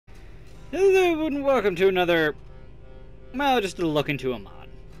Hello and welcome to another, well, just a look into a mod.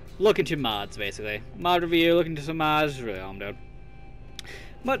 Look into mods, basically. Mod review, look into some mods, really all I'm doing.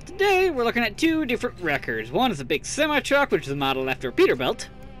 But today, we're looking at two different records. One is a big semi-truck, which is modeled after a Peterbilt.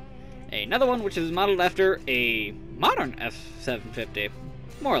 Another one, which is modeled after a modern F750,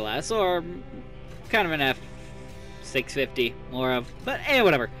 more or less, or kind of an F650, more of, but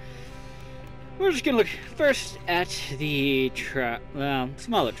whatever. We're just gonna look first at the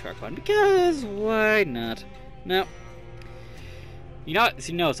smaller truck one, because why not? Now, you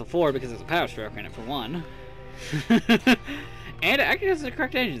know it's a Ford because there's a power stroke in it for one. And it actually has the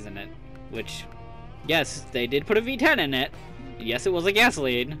correct engines in it, which, yes, they did put a V10 in it. Yes, it was a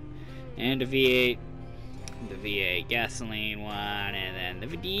gasoline, and a V8, the V8 gasoline one, and then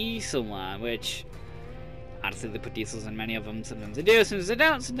the diesel one, which, honestly, they put diesels in many of them. Sometimes they do, sometimes they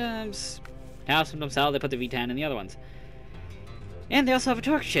don't, sometimes how they put the V10 in the other ones. And they also have a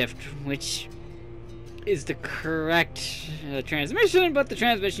torque shift, which is the correct transmission, but the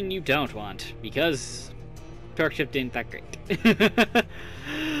transmission you don't want, because torque shift ain't that great.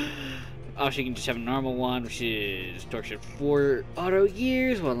 Also, you can just have a normal one, which is torque shift 4 auto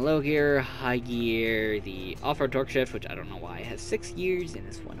gears, 1 low gear, high gear, the off-road torque shift, which I don't know why it has 6 gears, and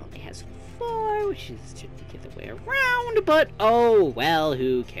this one only has 4, which is just the other way around, but oh well,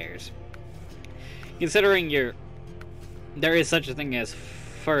 who cares? Considering there is such a thing as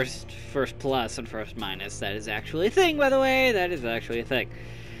first plus and first minus. That is actually a thing, by the way. That is actually a thing.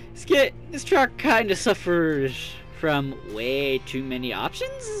 This truck kind of suffers from way too many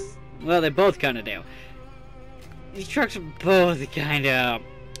options. Well, they both kind of do. These trucks both kind of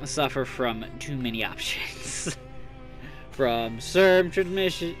suffer from too many options. From CERM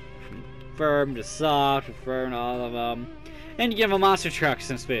transmission, from firm to soft, from firm to all of them. And you give a monster truck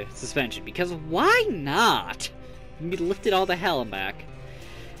suspension, because why not? You can be lifted all the hell and back.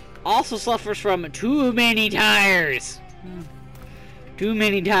 Also suffers from too many tires. Too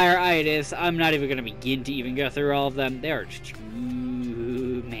many tire-itis. I'm not even going to begin to even go through all of them. There are just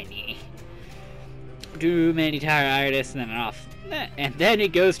too many. Too many tire-itis, and then off. And then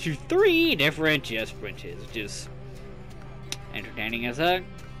it goes to 3 different just wrenches, which is entertaining as heck.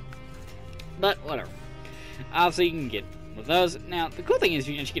 But whatever. Obviously, you can get with those. Now, the cool thing is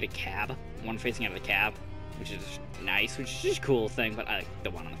you can just get a cab, one facing out of the cab, which is nice, which is just a cool thing, but I like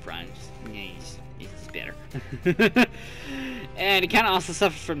the one on the front. It's better. And it kind of also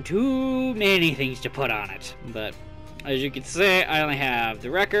suffers from too many things to put on it. But as you can see, I only have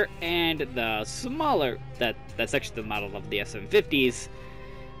the wrecker and the smaller, that's actually the model of the S750's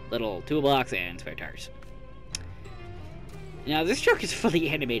little toolbox and spare tires. Now, this truck is fully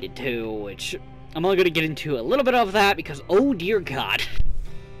animated too, which I'm only going to get into a little bit of that because, oh dear God.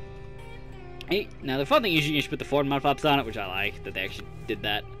 Hey, now the fun thing is you can just put the Ford mod flaps on it, which I like, that they actually did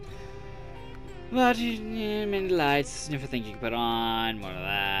that. But, many lights, different things you can put on, more of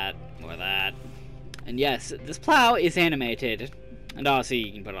that, more of that. And yes, this plow is animated. And obviously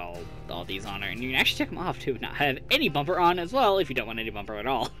you can put all these on there, and you can actually take them off too, not have any bumper on as well, if you don't want any bumper at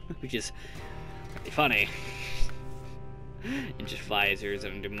all. Which is really funny. And just visors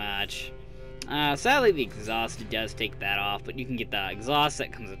don't do much. Sadly, the exhaust does take that off, but you can get the exhaust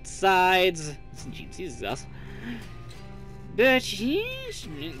that comes at the sides. It's GMC's exhaust. But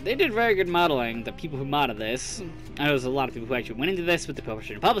they did very good modeling, the people who modded this. I know there's a lot of people who actually went into this, but the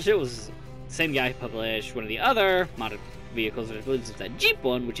publisher who published it was the same guy who published one of the other modded vehicles, which I believe is that Jeep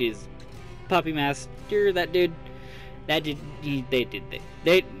one, which is Puppy Master. That dude, him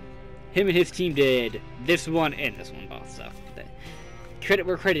and his team did this one and this one both, so credit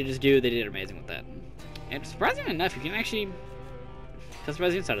where credit is due, they did amazing with that. And surprisingly enough, you can actually customize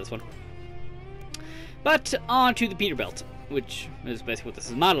the inside of this one. But on to the Peterbilt, which is basically what this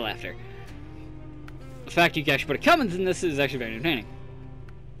is modeled after. The fact you can actually put a Cummins in this is actually very entertaining.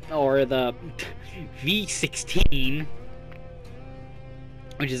 Or the V16,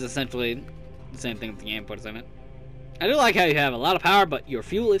 which is essentially the same thing that the game puts in it. I do like how you have a lot of power, but your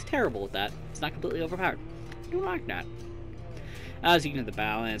fuel is terrible with that. It's not completely overpowered. I do like that. As you can hit the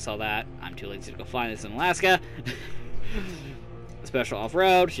balance, all that. I'm too lazy to go fly this in Alaska. Special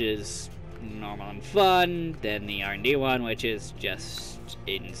off-road, which is normal and fun. Then the R&D one, which is just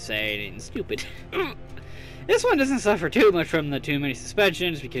insane and stupid. This one doesn't suffer too much from the too many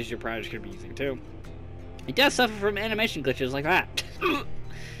suspensions, because you're probably just going to be using 2. It does suffer from animation glitches like that.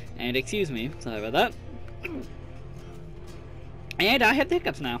 And excuse me, sorry about that. And I have the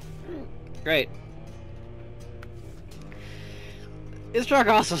hiccups now. Great. This truck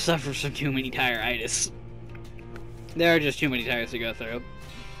also suffers from too many tire-itis. There are just too many tires to go through.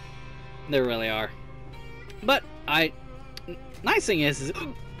 There really are. But nice thing is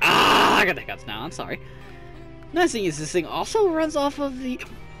I got the hiccups now, I'm sorry. Nice thing is this thing also runs off of the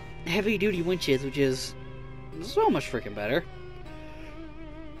heavy duty winches, which is so much freaking better.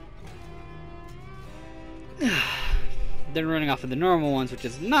 Then running off of the normal ones, which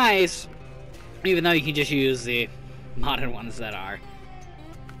is nice, even though you can just use the modern ones that are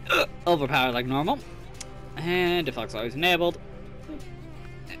overpowered like normal. And deflect's always enabled.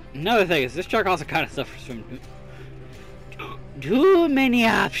 Another thing is this truck also kind of suffers from too many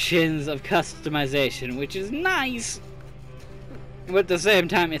options of customization, which is nice, but at the same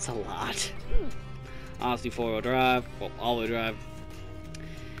time it's a lot. Honestly, 4-wheel drive, well, all-wheel drive.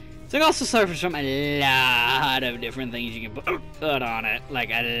 So it also suffers from a lot of different things you can put on it,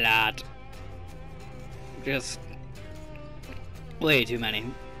 like a lot. Just way too many.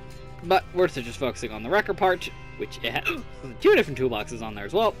 But worth it just focusing on the wrecker part, which it has 2 different toolboxes on there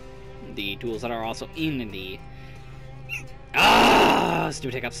as well. The tools that are also in the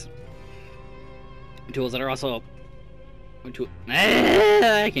stupid hiccups. Tools that are also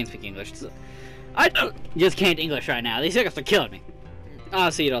I can't speak English. I just can't English right now. These hiccups are killing me.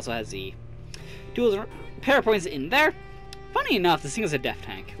 See, it also has the tools and repair points in there. Funny enough, this thing is a def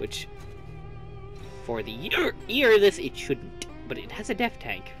tank, which for the year this it shouldn't, but it has a def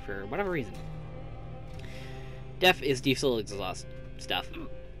tank for whatever reason. Def is diesel exhaust stuff.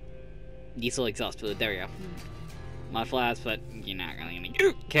 Diesel exhaust fluid. There you go. Mud flaps, but you're not really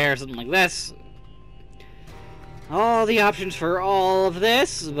gonna care. Something like this. All the options for all of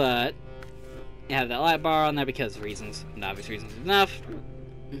this, but you have that light bar on there because of reasons, and obvious reasons enough.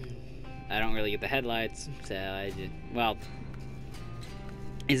 I don't really get the headlights, so I did. Well,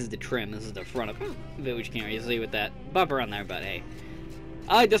 this is the trim. This is the front of it, which you can't really see with that bumper on there. But hey,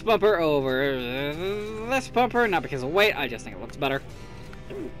 I like this bumper over this bumper, not because of weight. I just think it looks better.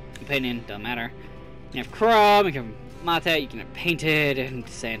 Opinion doesn't matter. You have chrome. You can mate it. You can have painted, and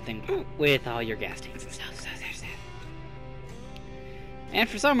same thing with all your gas tanks and stuff. So there's that. And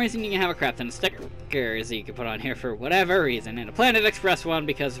for some reason, you can have a crap ton of stickers that you can put on here for whatever reason, and a Planet Express one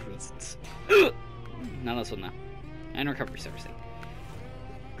because of reasons. Not this one though. And recovery servicing.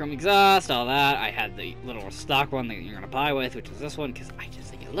 Chrome exhaust, all that. I had the little stock one that you're gonna buy with, which is this one, because I just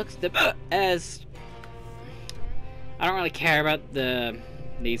think it looks the best. I don't really care about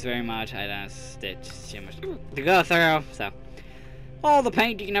these very much. I don't stitch too much to go through. So all the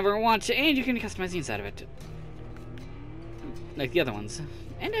paint you can ever want, and you can customize the inside of it, like the other ones.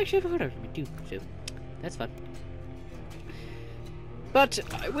 And actually have a photo too, so that's fun. But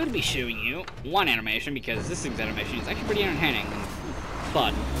I will be showing you one animation, because this thing's animation is actually pretty entertaining and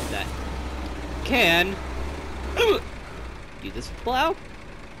fun. That can do this with plow,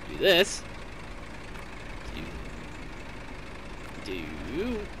 do this, do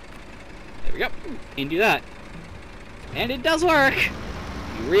there we go, and do that. And it does work.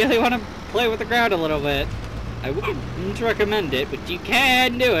 You really want to play with the ground a little bit. I wouldn't recommend it, but you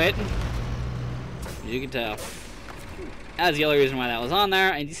can do it. As you can tell. That's the only reason why that was on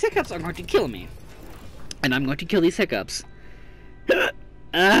there, and these hiccups are going to kill me. And I'm going to kill these hiccups.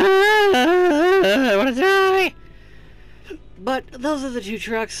 I want to die! But those are the two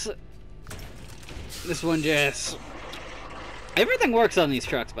trucks. This one just... Everything works on these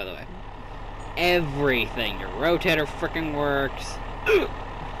trucks, by the way. Everything. Your rotator frickin' works.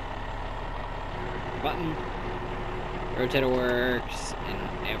 Button. Rotator works in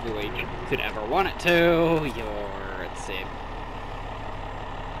every way you could ever want it to. Let's see.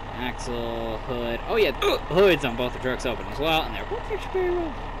 Axle, hood. Oh yeah, hoods on both the trucks open as well, and they're both actually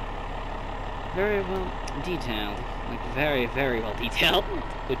very well detailed. Like very, very well detailed,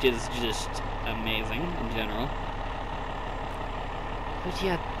 which is just amazing in general. But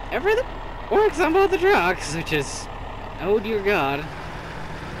yeah, everything works on both the trucks, which is, oh dear God.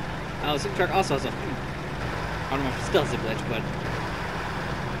 Oh, this truck also has a, I don't know if it still has a glitch, but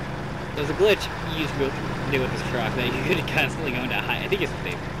there's a glitch you used to do with this truck that you could constantly go into high. I think it's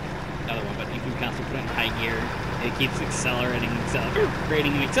the other one, but you can constantly put it in high gear. It keeps accelerating, which is very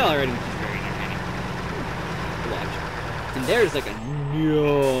entertaining to watch. And there's like a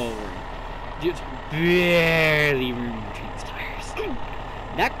no, just barely room between these tires.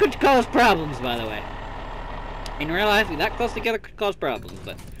 That could cause problems, by the way. In real life, that close together could cause problems,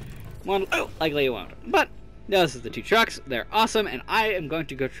 but more likely it won't. But those are the two trucks. They're awesome, and I am going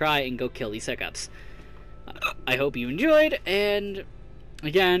to go try and go kill these hiccups. I hope you enjoyed, and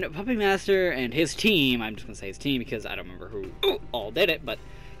again, Puppy Master and his team, I'm just going to say his team because I don't remember who all did it, but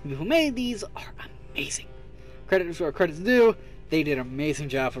the people who made these are amazing. Credit where credit's due, they did an amazing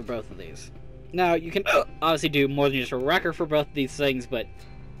job for both of these. Now, you can obviously do more than just a wrecker for both of these things, but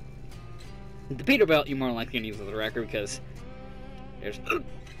the Peterbilt you're more likely going to use as a wrecker because there's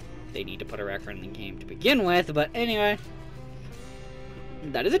they need to put a record in the game to begin with. But anyway,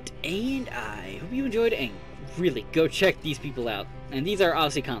 that is it, and I hope you enjoyed, and really, go check these people out. And these are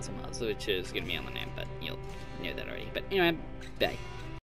obviously console mods, which is going to be on the name, but you'll know that already. But anyway, bye.